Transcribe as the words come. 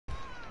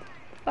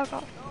Fuck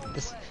off.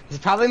 This is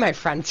probably my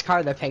friend's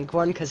car, the pink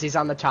one, because he's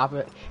on the top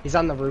of he's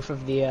on the roof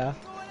of the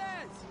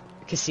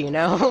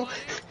casino.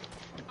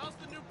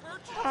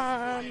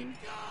 1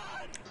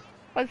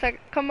 second.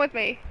 Come with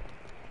me.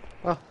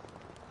 Oh,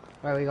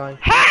 where are we going?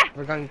 Ha!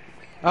 We're going.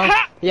 Oh,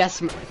 Ha!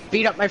 yes,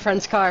 beat up my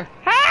friend's car.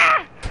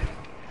 Ah!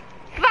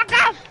 Fuck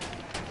off!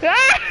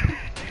 Ah!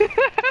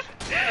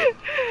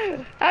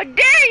 How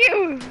dare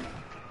you!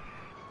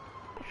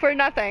 For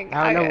nothing.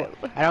 I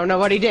don't know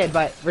what he did,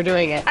 but we're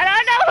doing it. I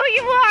don't know who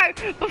you are,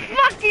 but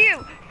fuck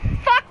you!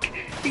 Fuck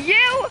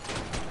you!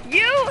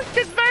 You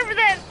deserve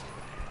this!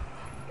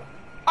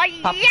 Oh,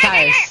 Pop the yeah,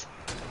 tires.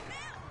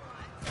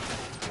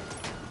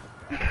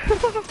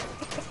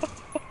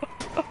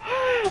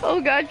 Oh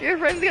gosh, your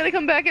friend's gonna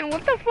come back and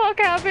what the fuck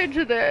happened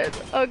to this?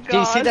 Oh god. Do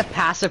you see the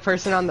passive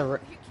person on the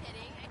roof?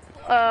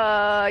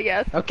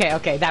 Yes.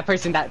 Okay, that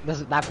person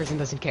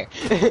doesn't care.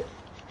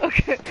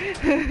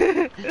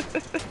 Okay.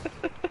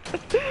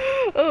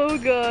 Oh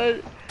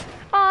god.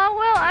 Oh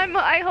well,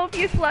 I hope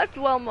you slept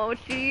well,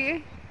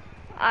 Mochi.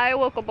 I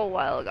woke up a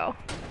while ago.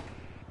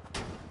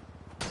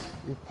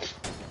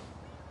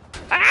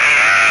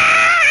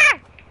 Ah!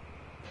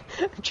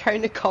 I'm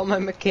trying to call my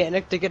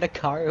mechanic to get a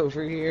car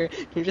over here.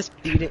 You just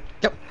beat it.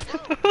 Don't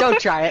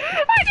try it.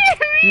 I didn't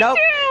mean Nope.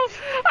 to!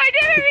 I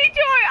didn't mean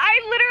to! I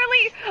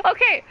literally...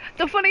 Okay,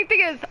 the funny thing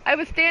is, I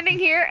was standing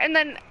here and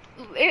then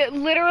it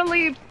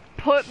literally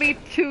put me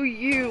to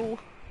you.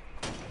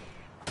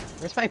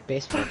 Where's my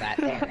baseball bat?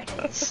 There it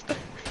is.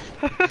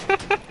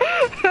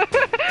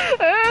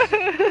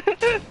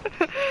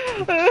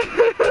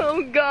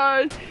 Oh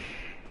god.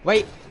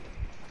 Wait.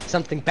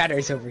 Something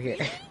better's over here.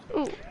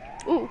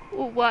 Ooh,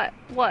 what?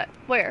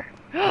 Where?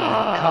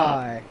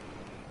 Car.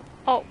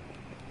 Oh.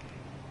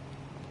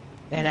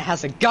 And it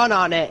has a gun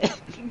on it.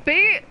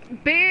 Big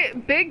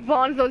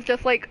Bonzo's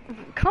just like,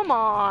 come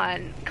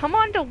on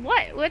to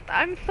what? What?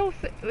 I'm so.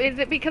 Is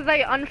it because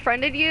I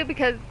unfriended you?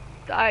 Because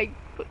I.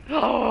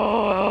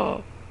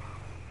 Oh.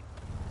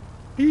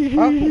 Oh,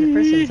 the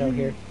person's out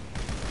here.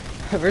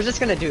 We're just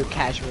gonna do a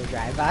casual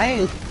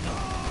drive-by.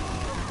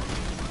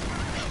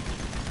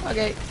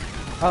 Okay.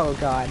 Oh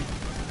god.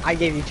 I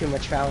gave you too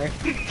much power.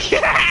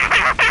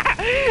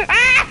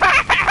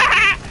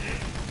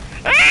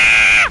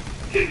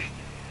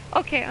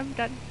 Okay, I'm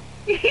done.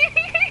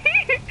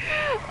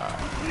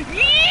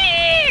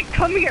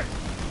 Come here.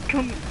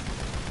 Come.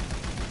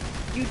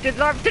 You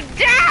deserve to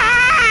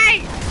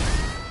die!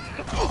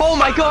 Oh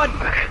my god!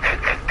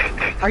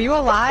 Are you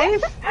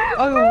alive?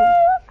 Oh.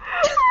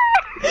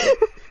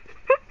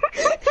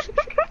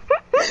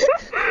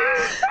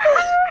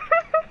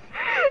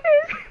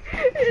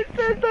 It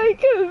says I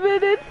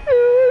committed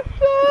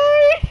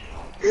suicide.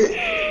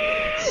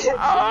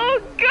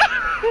 Oh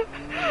god.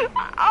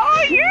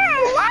 Oh, you're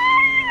alive!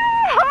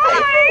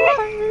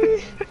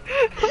 Hi!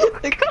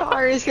 The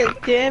car is getting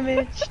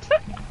damaged.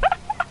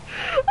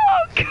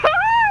 Oh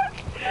god!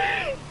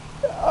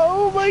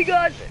 Oh my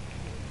god!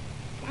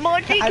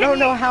 Monty, I don't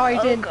know how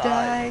I didn't god.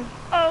 die.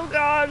 Oh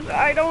god,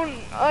 I don't,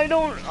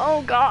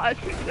 oh god.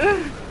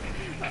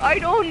 I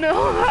don't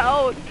know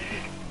how.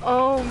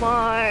 Oh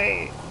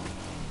my.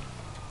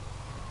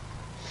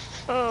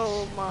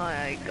 Oh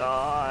my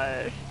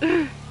gosh.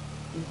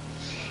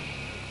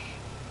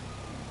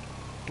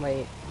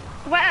 Wait.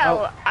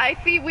 Well, Oh. I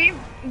see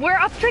we're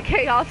up to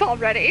chaos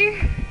already.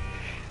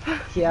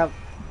 Yep.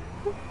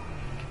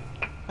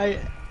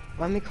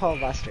 Let me call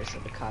Lester so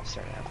the cops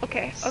aren't after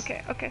us.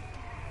 Okay.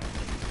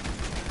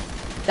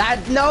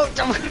 That no,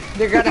 don't,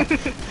 you're gonna do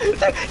it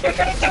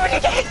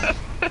again.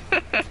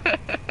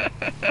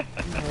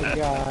 Oh my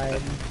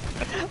god.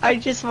 I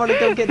just want to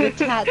go get a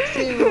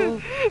tattoo.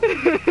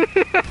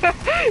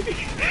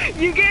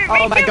 You gave me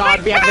Oh my god,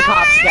 much we have the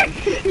power! cops again.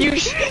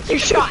 You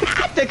shot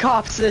at the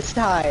cops this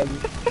time.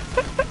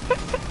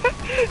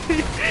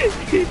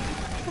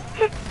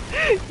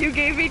 You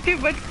gave me too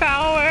much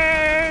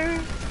power.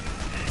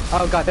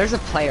 Oh god, there's a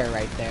player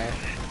right there.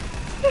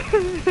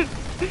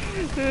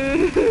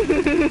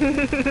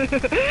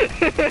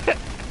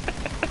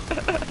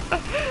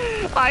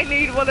 I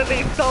need one of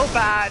these so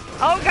bad.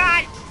 Oh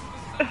god!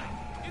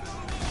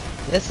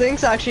 This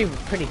thing's actually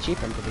pretty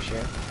cheap, I'm pretty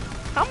sure.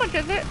 How much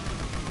is it?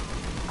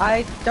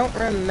 I don't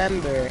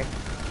remember.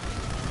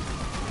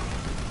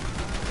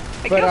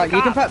 I But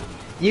killed a cop.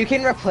 you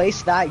can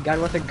replace that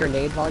gun with a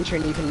grenade launcher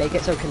and you can make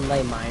it so it can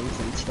lay mines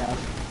and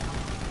stuff.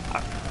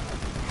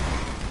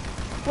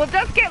 We'll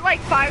just get like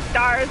 5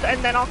 stars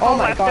and then I'll call Oh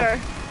my Lester. god.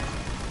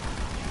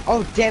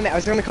 Oh damn it, I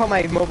was gonna call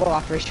my mobile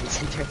operations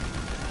center.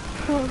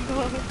 Oh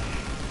god.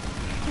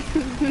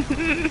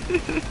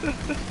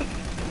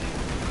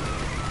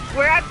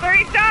 We're at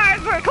 3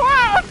 stars, we're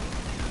close!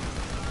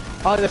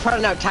 Oh, they're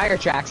putting out tire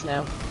tracks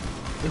now.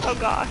 Oh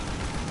god.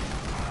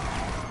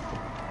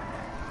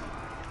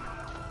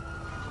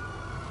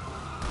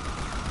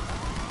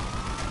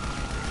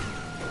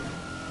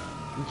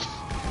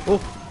 Oh.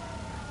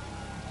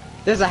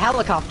 There's a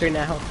helicopter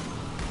now.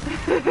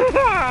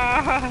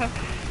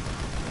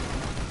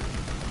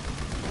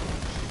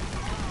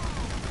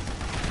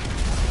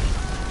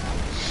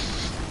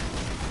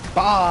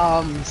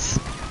 Bombs.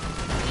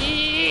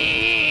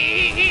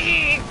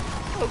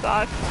 Oh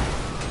gosh.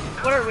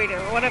 What are we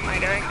doing? What am I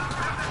doing?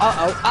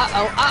 Ah!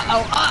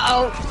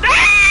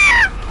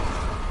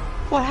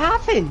 What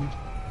happened?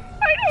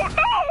 I don't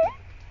know.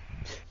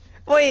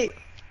 Wait.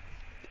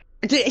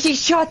 He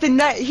shot the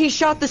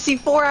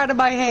C4 out of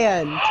my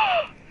hand.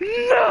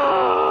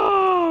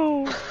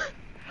 No!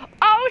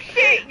 Oh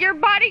shit! Your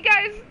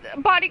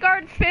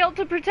bodyguards failed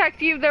to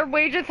protect you. Their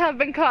wages have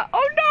been cut.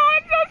 Oh no!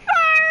 I'm so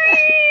sorry!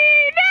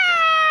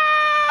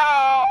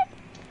 No!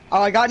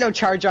 Oh, I got no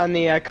charge on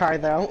the car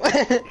though.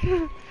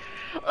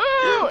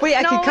 Ooh, Wait,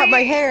 I can cut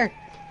my hair.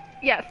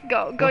 Yes,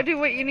 go do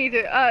what you need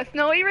to.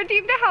 Snowy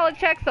redeemed a hollow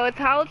check, so it's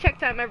hollow check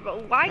time.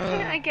 Everybody, why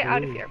can't I get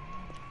out of here?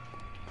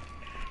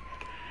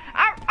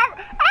 Ow, ow, ow!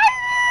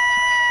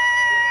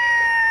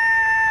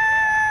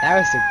 That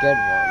was a good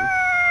one.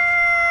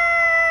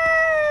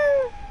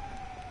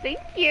 Thank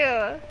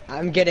you.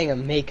 I'm getting a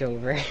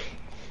makeover.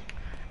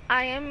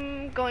 I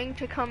am going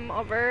to come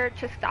over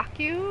to stalk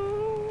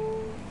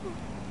you,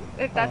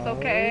 if that's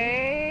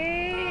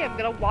okay. I'm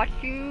gonna watch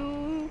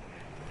you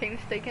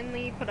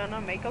painstakingly put on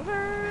a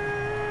makeover.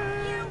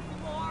 You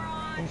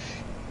moron!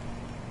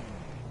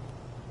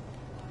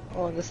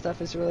 Oh, this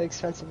stuff is really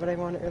expensive, but I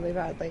want it really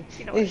badly.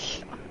 You know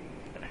what?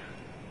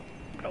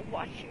 I'm gonna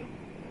watch you.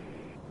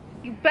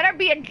 You better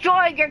be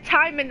enjoying your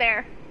time in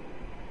there.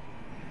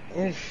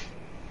 Look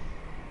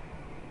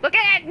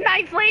at that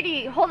nice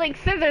lady holding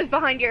scissors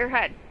behind your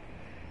head.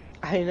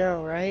 I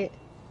know, right?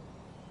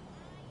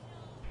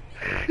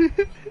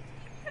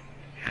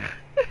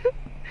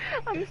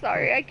 I'm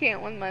sorry, I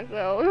can't win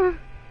myself.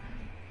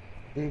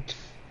 I'm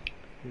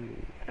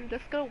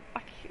just gonna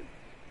watch you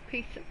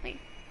patiently.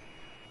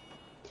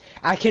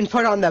 I can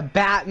put on the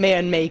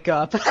Batman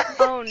makeup.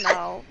 Oh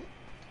no.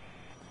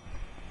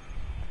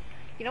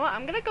 You know what?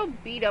 I'm gonna go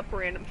beat up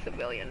random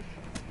civilians.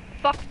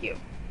 Fuck you.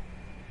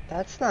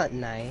 That's not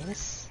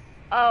nice.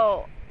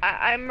 Oh,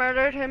 I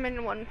murdered him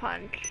in one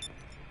punch.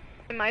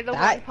 Am I the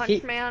one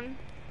punch man?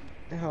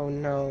 Oh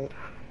no.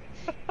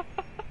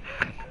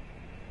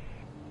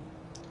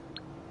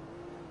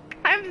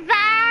 I'm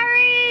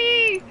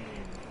sorry!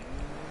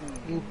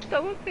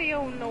 Don't say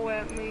oh no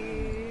at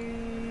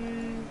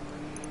me.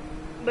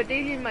 But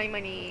this is my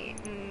money.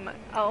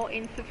 Oh,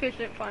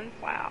 insufficient funds.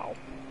 Wow.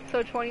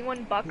 So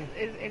 21 bucks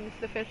is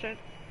insufficient.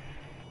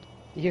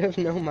 You have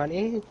no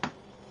money?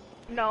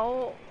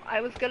 No,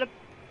 I was gonna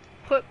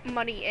put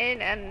money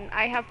in and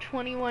I have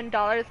 $21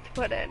 to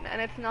put in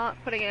and it's not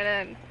putting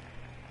it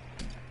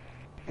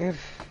in.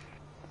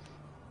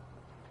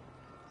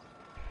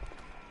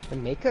 The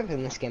makeup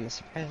in this game is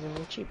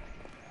surprisingly cheap.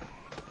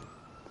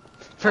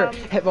 For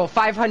well,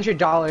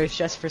 $500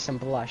 just for some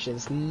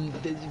blushes.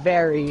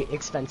 Very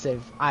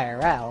expensive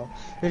IRL.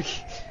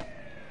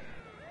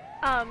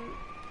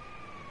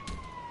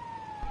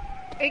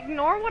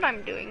 Ignore what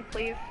I'm doing,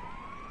 please.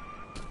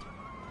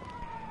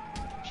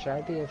 Should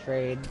I be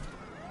afraid?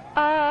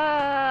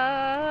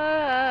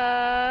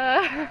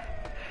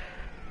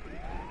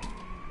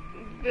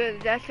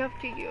 Good, that's up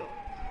to you.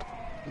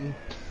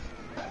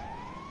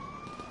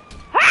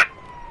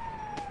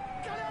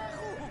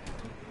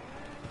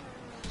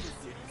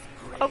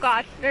 Oh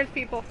gosh, there's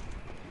people.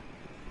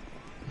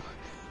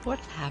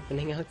 What's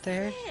happening out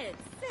there?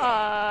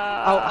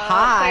 Oh,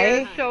 hi!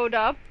 Players showed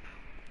up.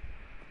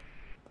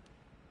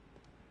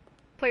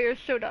 Players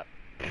showed up.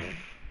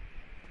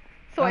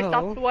 So I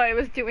stopped what I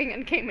was doing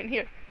and came in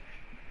here.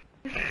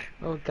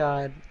 Oh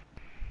god.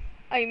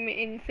 I'm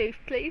in safe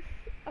place.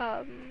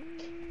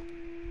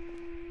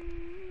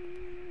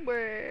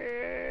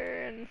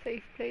 We're in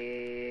safe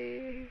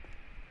place.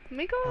 Let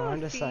me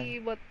go see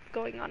what's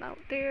going on out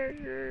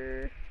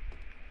there.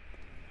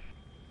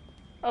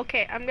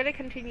 Okay, I'm gonna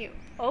continue.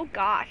 Oh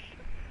gosh.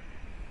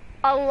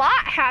 A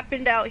lot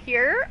happened out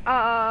here.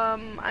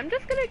 I'm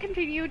just gonna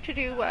continue to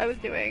do what I was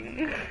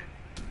doing.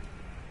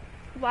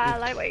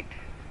 While I wait.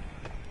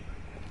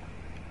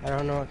 I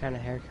don't know what kind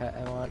of haircut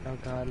I want. Oh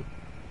god.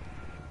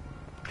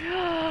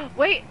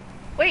 Wait!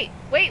 No!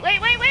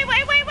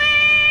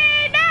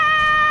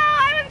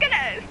 I was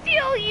gonna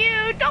steal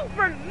you! Don't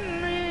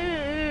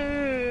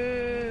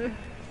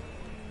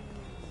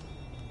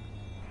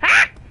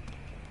Ah!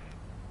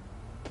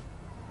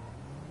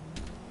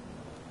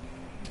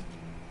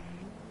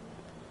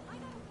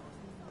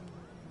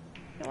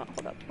 You know what?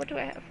 Hold up. What do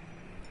I have?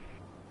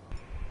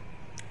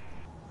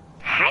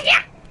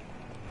 Hiya!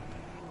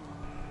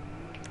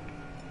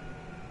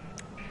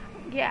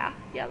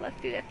 Yeah,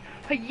 let's do this.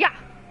 Hiya!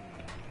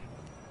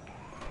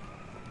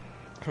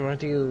 I want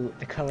to do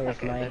the color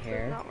of my this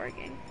hair. Is not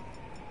working.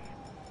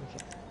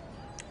 Okay.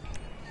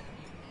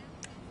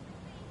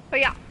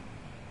 Hiya!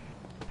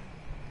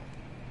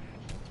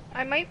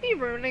 I might be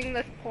ruining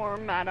this poor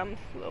madam's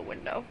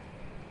window.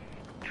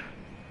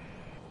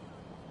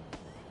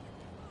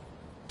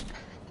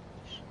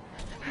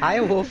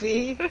 Hi,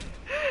 Wolfie.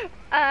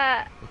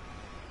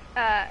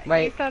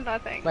 Wait. You said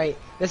nothing. Wait,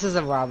 this is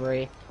a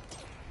robbery.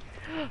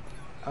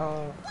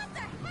 Oh.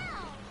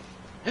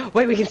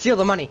 Wait, we can steal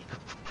the money.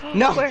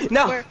 No, Where?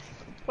 no.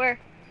 Where?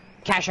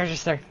 Cash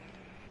register.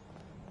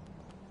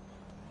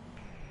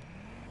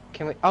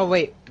 Can we? Oh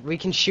wait, we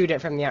can shoot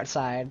it from the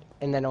outside,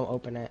 and then it'll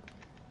open it.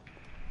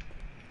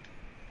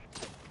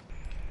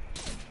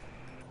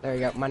 There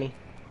you go, money.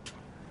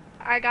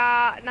 I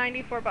got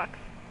 94 bucks.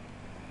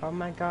 Oh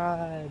my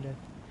god.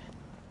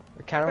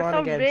 I kind of We're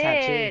want to so get a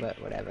tattoo, rich. but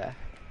whatever.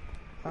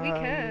 We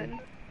can.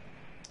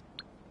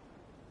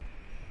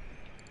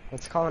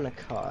 Let's call in a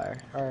car.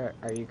 Or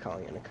are you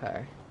calling in a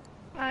car?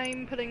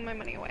 I'm putting my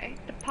money away.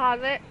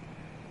 Deposit.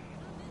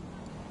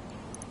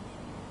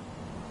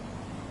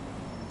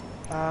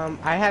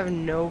 I have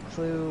no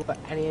clue what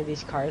any of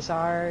these cars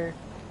are.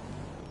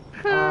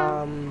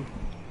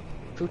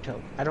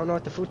 Futo. I don't know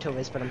what the Futo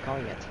is, but I'm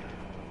calling it.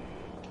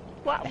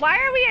 Why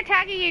are we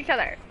attacking each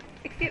other?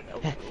 Excuse.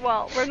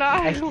 Well, we're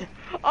not.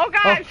 Oh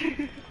gosh.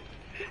 Oh.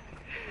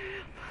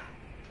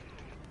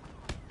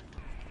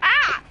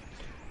 Ah!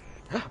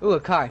 Ooh, a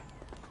car.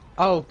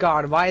 Oh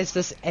god, why is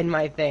this in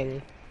my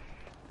thing?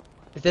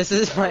 This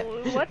is my.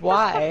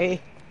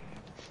 Why?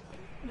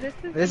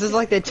 This is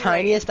like the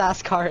tiniest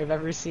ass car I've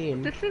ever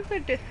seen. This is a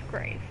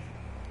disgrace.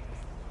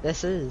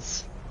 This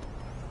is.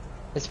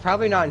 It's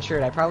probably not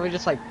insured. I probably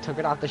just like took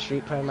it off the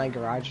street, put it in my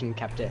garage, and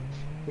kept it.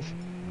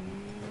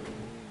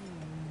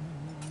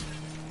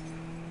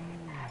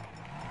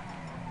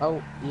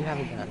 Oh, you have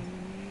a gun.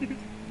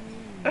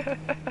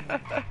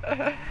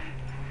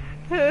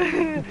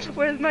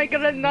 Where's my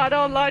grenade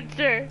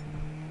launcher?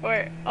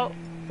 Or oh.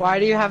 Why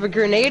do you have a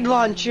grenade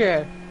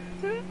launcher?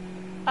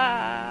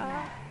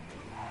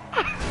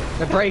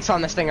 The brakes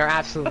on this thing are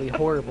absolutely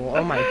horrible.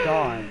 Oh my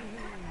god.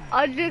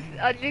 I'll just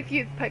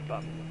use pipe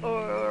bombs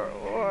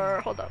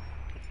or hold up.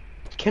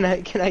 Can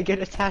I get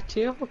a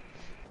tattoo?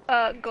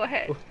 Go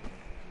ahead.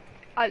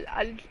 I'll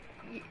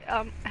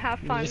have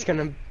fun. You're just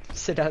gonna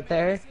sit out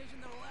there?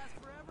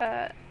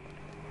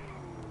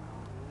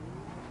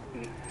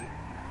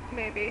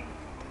 Maybe.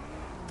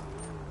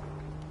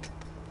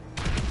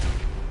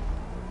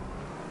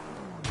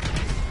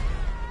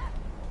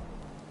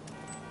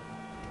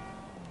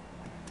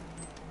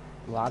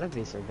 A lot of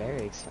these are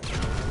very expensive.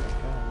 Oh my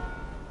god.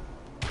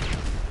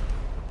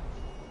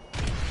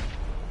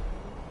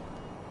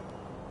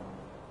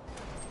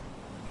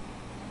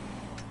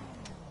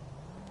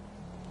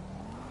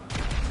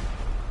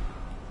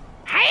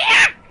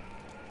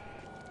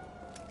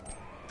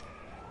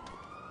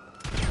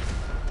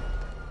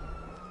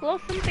 Blow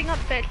something up,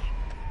 bitch.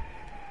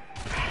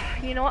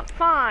 You know what?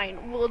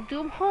 Fine. We'll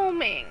do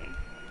homing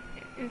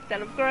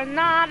instead of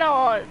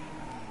granados.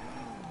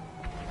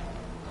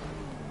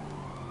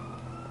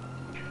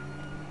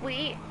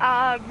 We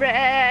are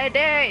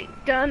ready,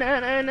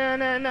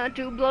 da-na-na-na-na-na,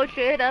 to blow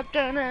shit up,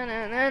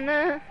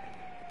 da-na-na-na-na.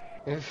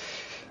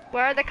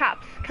 Where are the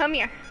cops? Come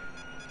here.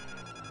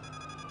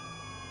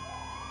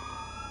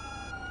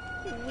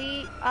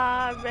 We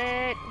are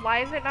ready. Why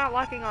is it not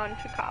locking on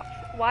to cops?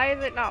 Why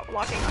is it not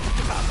locking on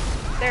to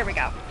cops? There we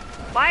go.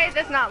 Why is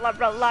this not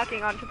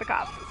locking on to the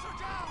cops?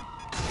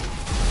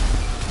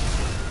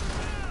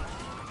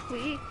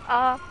 We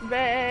are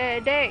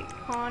ready.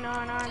 Oh,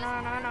 na na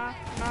na na na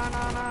na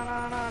na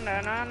na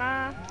na na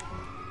na.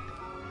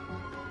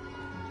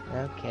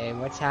 Okay,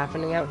 what's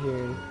happening out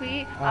here?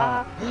 We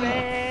are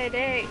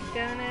ready.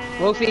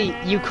 Wolfie,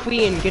 you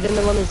queen, get in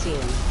the limousine.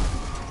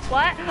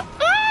 What?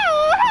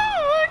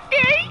 Oh,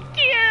 thank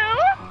you.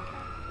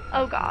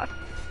 Oh gosh.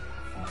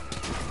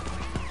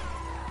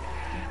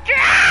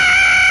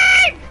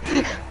 Drive!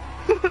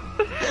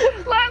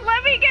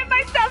 let me get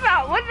my stuff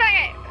out. 1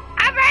 second.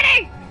 I'm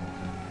ready.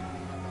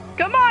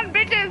 Come on,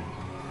 bitches!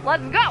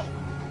 Let's go!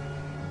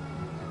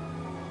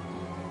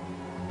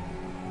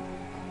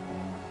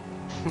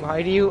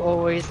 Why do you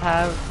always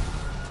have...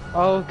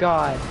 Oh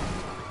god.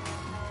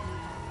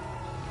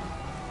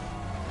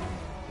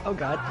 Oh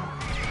god.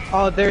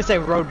 Oh, there's a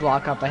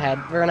roadblock up ahead.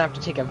 We're gonna have to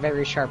take a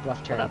very sharp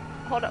left turn.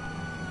 Hold up.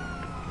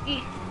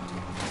 E.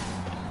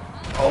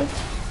 Oh!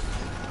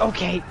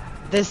 Okay,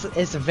 this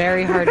is a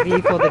very hard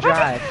vehicle to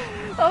drive.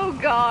 Oh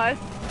god.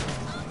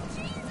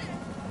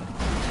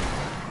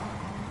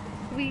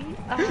 We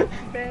are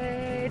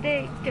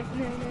ready.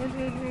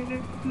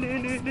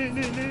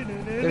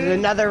 There's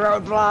another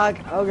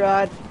roadblock. Oh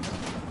god.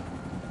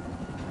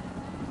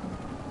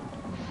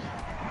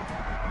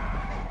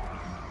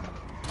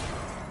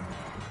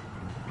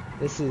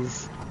 This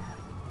is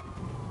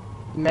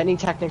many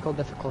technical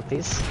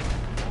difficulties.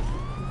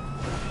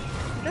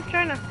 I'm just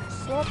trying to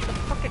blow up the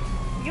fucking.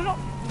 You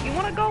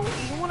wanna go?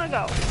 You wanna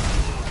go?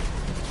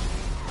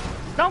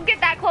 Don't get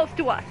that close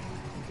to us.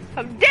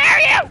 How dare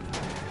you!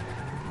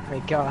 My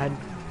god.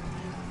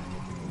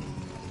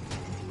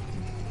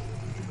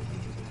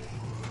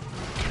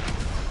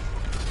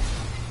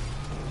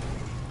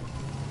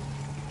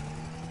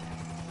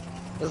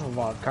 There's a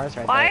lot of cars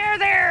right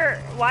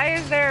there. Why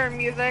is there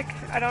music?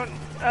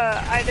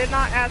 I did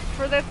not ask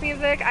for this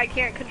music. I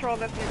can't control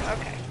this music.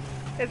 Okay.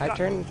 It's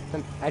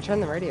I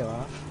turned the radio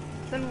off.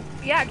 Then,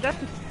 yeah, just,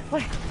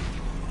 like,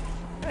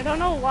 I don't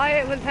know why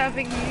it was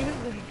having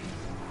music.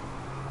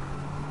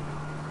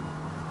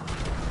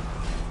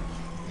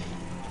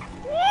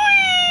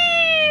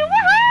 Whee!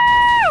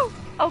 Woohoo!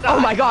 Oh god. Oh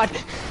my god!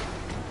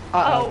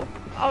 Uh-oh. Oh.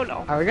 Oh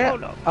no. Are we gonna? Oh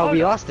no. Oh, we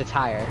no. lost a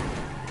tire.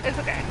 It's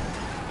okay.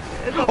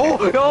 It's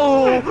okay.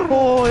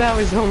 Oh, that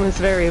was almost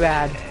very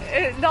bad.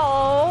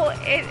 No,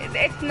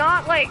 it's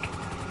not like,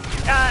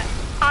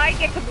 I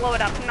get to blow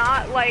it up,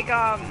 not like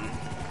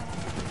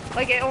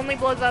it only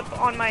blows up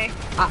on my...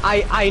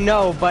 I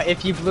know, but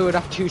if you blew it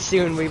up too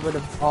soon, we would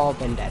have all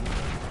been dead.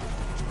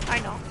 I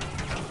know.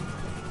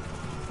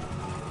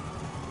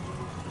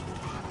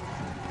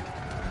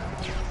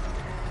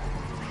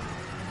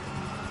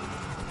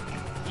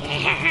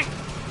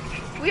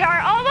 We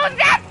are almost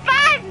at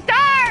 5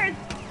 stars!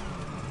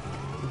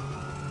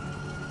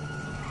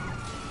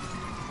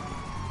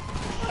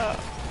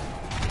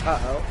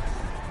 Uh-oh.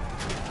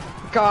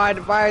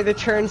 God, why are the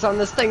turns on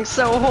this thing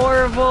so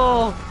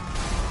horrible?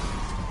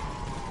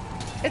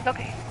 It's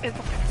okay. It's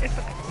okay. It's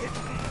okay. It's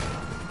okay.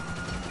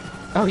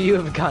 Oh, you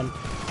have a gun.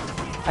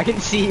 I can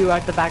see you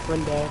out the back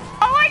window.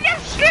 Oh, I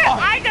just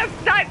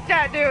sniped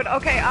that dude.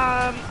 Okay,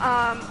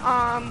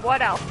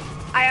 what else?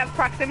 I have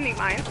proximity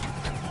mines.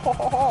 Ho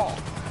ho ho.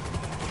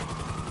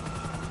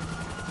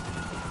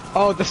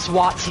 Oh, the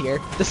SWAT's here.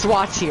 The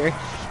SWAT's here.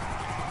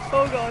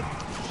 Oh god.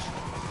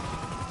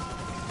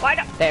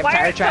 They have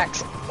tire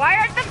tracks. Why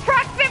aren't the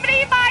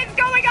proximity mines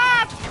going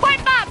off?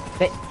 Climb up!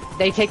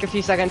 They take a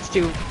few seconds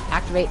to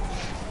activate.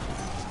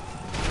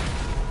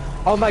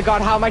 Oh my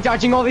god, how am I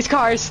dodging all these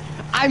cars?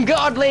 I'm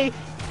godly!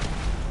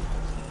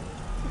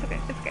 It's okay,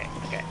 it's okay,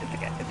 it's okay, it's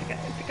okay, it's okay,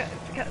 it's okay,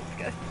 it's okay, it's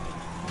okay.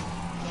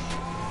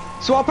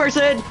 SWAT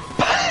person!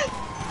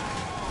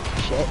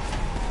 Shit.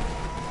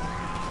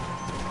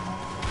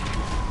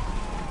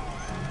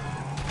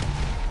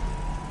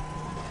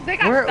 They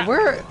got stuck.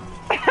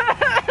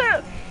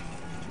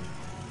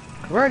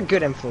 We're a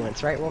good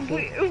influence, right,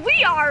 Wolfie?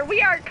 We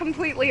are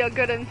completely a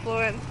good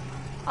influence.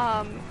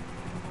 Oh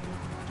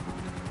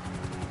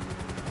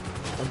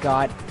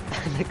god,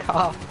 the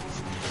cops.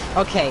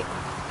 Okay,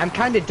 I'm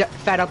kind of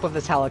fed up with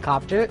this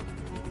helicopter.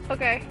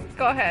 Okay,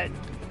 go ahead.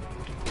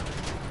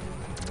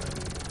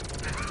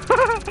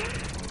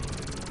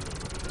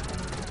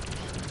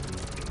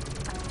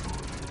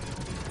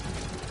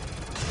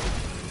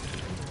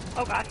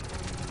 Oh god.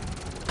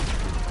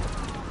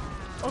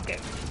 Okay,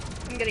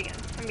 I'm getting in.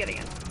 I'm getting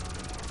in.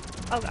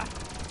 Oh god.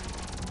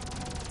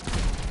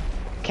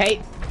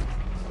 Okay.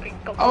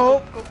 Go,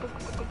 Oh.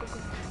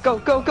 go,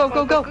 go, go, go,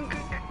 go, go, Go.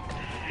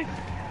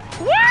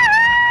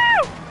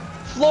 Woo!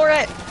 Floor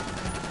it!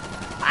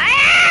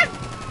 Ah!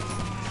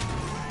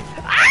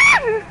 Ah!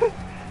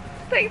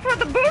 Thanks for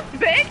the boost,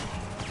 bitch!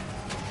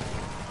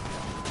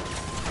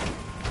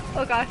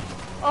 Oh gosh.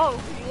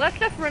 Oh, let's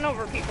just run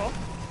over people.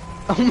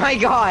 Oh my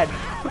god!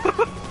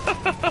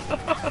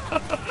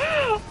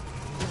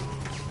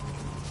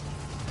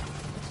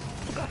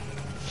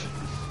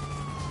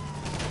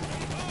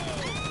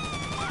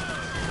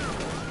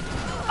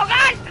 Oh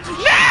god!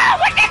 No!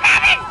 What just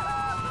happened?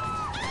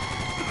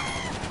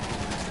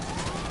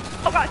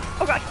 Oh god!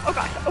 Oh gosh! Oh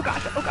gosh! Oh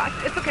gosh! Oh gosh!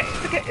 It's okay!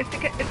 It's okay! It's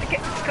okay! It's okay!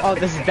 It's okay! Oh,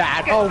 this is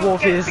bad. Okay. Oh,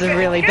 Wolfie, this is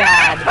really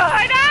bad.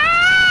 I know!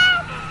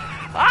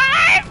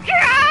 I'm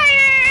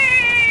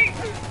trying!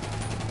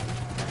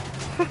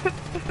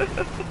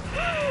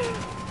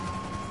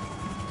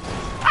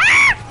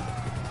 Ah!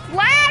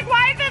 Lag!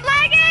 Why is it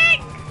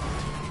lagging?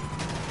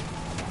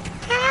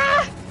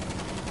 Ah!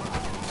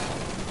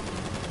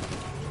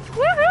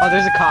 Oh,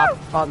 there's a cop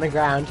on the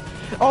ground.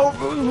 Oh,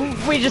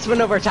 we just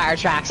went over tire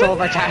tracks. All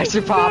of our tires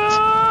are popped.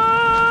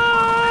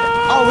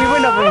 Oh, we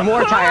went over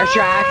more tire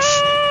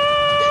tracks.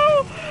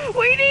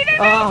 We need a new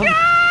car!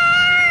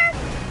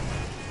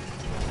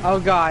 Oh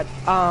god.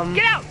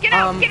 Get out! Get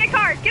out! Get a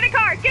car! Get a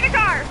car! Get a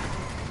car!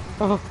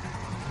 Oh.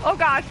 Oh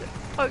gosh!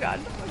 Oh god!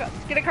 Oh god!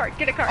 Get a car!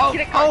 Get a car! Oh,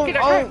 Get a car! oh, Get a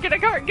car! oh. Get a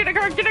car! Get a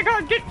car! Get a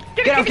car! Get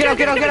Get out! Get out!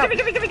 Get out! Get out!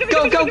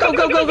 Go! Go! Go!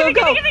 Go! Go! Go!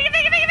 Go!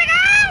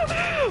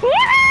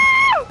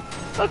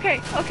 Woohoo!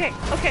 Okay. Okay.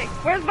 Okay.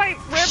 Where's my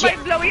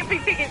blowy up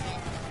ticket?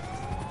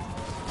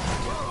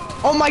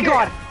 Oh my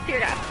god! Tear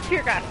gas!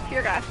 Tear gas!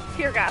 Tear gas!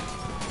 Tear gas!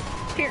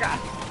 Tear gas!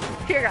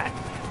 Tear gas!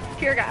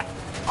 Tear gas!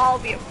 All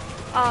of you.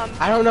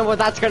 I don't know what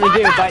that's gonna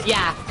do, but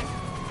yeah.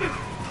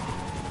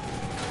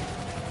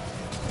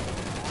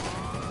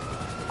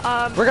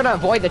 We're gonna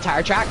avoid the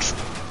tire tracks.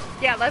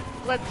 Yeah, let's,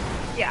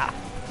 yeah.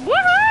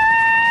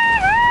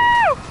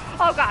 Woohoo!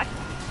 Oh gosh.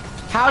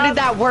 How did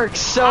that work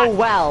so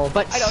well,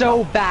 but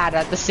so bad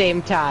at the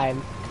same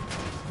time?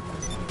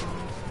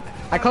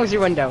 I closed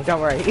your window, don't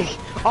worry.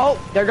 Oh,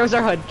 there goes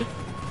our hood.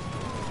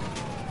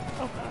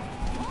 Oh god.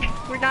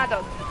 We're not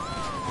done.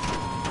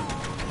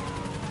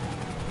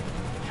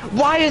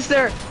 Why is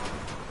there...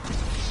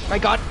 My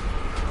god.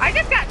 I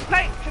just got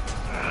sniped.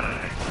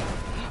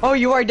 Oh,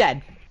 you are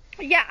dead.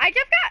 Yeah, I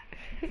just got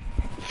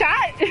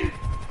shot.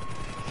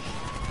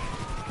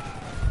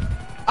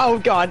 Oh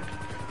god.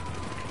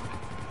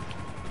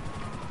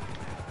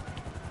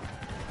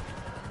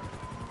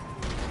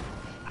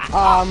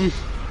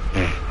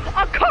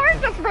 A car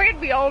just ran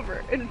me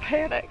over in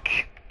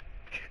panic.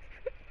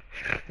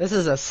 This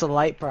is a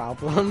slight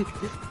problem.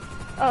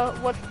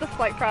 What's the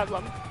slight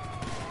problem?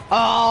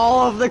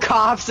 All of the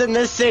cops in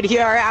this city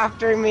are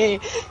after me.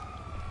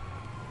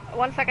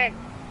 1 second.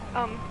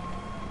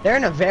 They're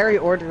in a very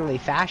orderly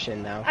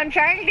fashion, though. I'm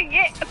trying to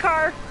get a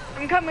car.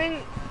 I'm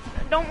coming.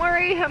 Don't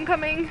worry, I'm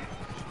coming.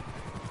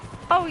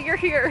 Oh, you're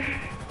here.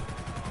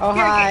 Oh,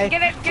 Here, hi.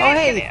 Get it, Oh, get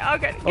hey. it.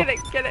 Okay, get it,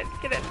 get it,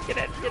 get it, get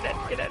it, get it,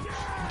 get it.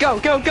 Go,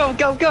 go, go,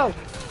 go, go.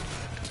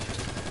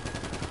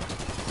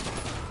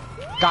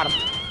 Got him.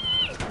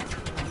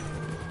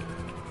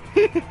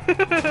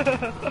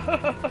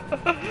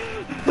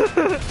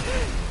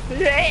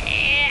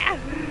 Yeah.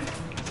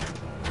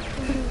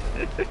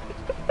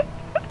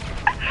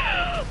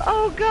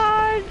 Oh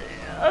god.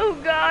 Oh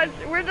gosh.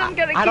 We're just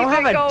gonna keep I don't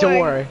have it a going.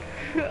 door.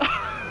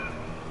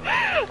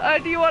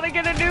 Do you want to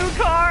get a new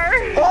car?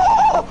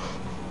 Oh!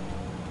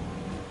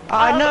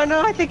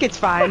 No, I think it's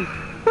fine.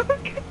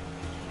 Okay.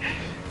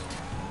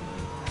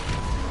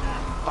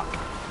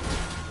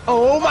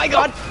 Oh my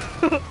god!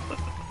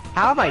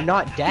 How am I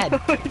not dead?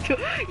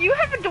 You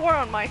have a door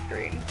on my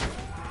screen.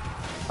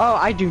 Oh,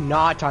 I do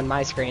not on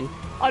my screen.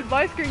 On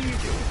my screen you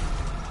do.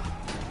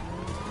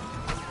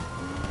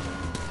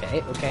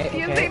 Okay, okay,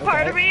 You okay, say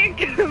part of me?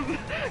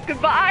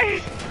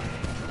 Goodbye.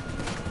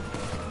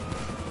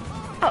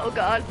 Oh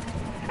god.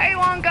 Hey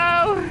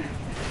Wonko.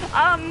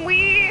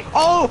 We...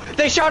 Oh!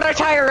 They shot our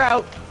tire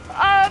out!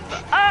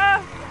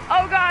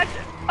 oh gosh.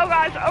 Oh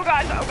gosh, oh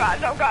gosh, oh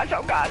gosh, oh gosh,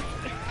 oh gosh.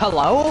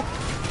 Hello?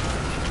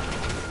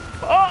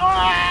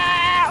 Oh!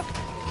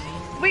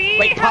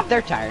 Wait, pop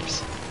their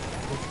tires.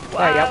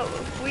 There you go.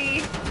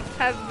 We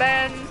have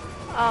been,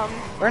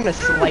 We're in a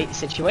slight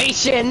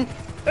situation.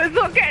 It's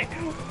okay.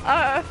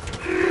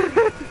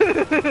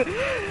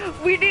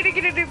 We need to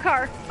get a new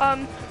car.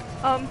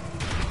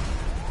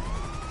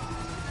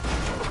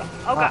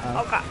 Oh god,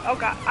 oh god, oh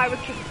god. I was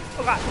just,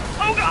 oh god,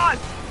 oh god!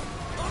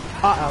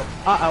 Uh-oh,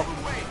 uh-oh.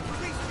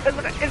 It's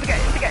okay, it's okay,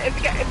 it's okay, it's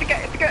okay, it's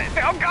okay, it's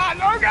okay. Oh god,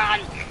 oh god!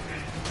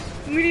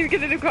 We need to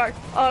get a new car.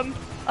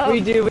 We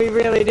do, we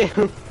really do.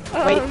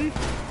 Wait.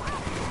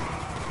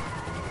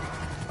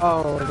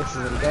 Oh, this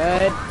isn't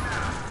good.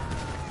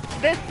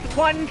 This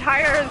one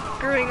tire is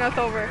screwing us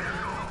over.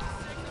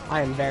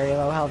 I am very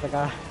low health.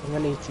 I'm gonna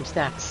need some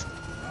snacks.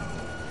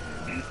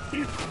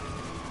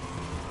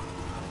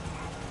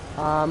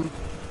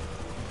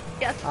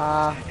 Yes.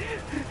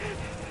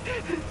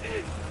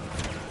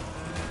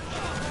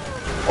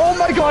 Oh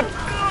my god!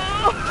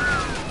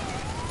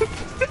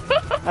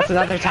 That's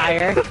another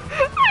tire.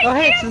 Oh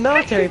hey, it's the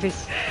military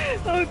piece.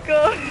 Oh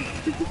god.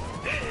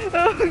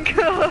 Oh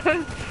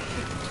god.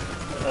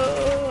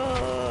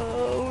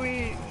 Oh,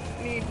 we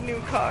need new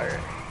car.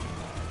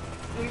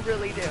 We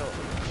really do.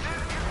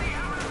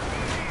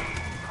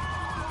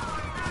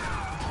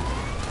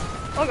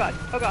 Oh god,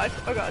 oh god,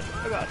 oh god,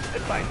 oh god.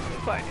 It's fine,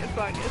 it's fine, it's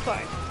fine, it's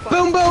fine, it's fine.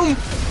 Boom boom!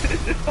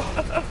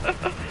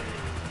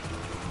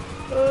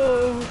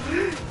 Oh.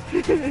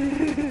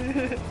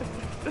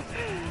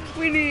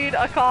 We need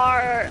a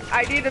car.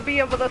 I need to be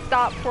able to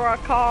stop for a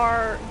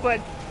car, but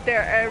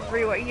they're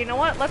everywhere. You know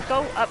what? Let's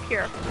go up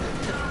here.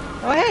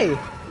 Oh hey!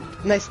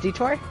 Nice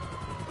detour.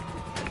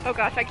 Oh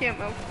gosh, I can't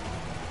move.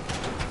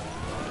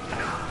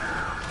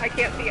 I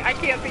can't see, I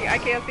can't see, I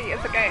can't see.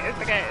 It's okay, it's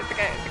okay, it's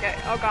okay, it's okay.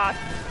 Oh gosh.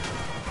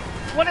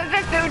 What is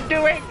this dude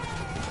doing?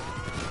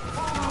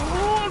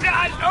 Oh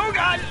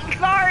god,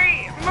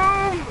 sorry,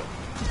 move.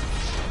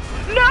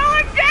 No,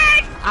 I'm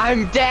dead!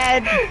 I'm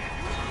dead!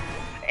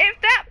 If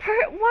that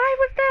why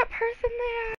was that person there?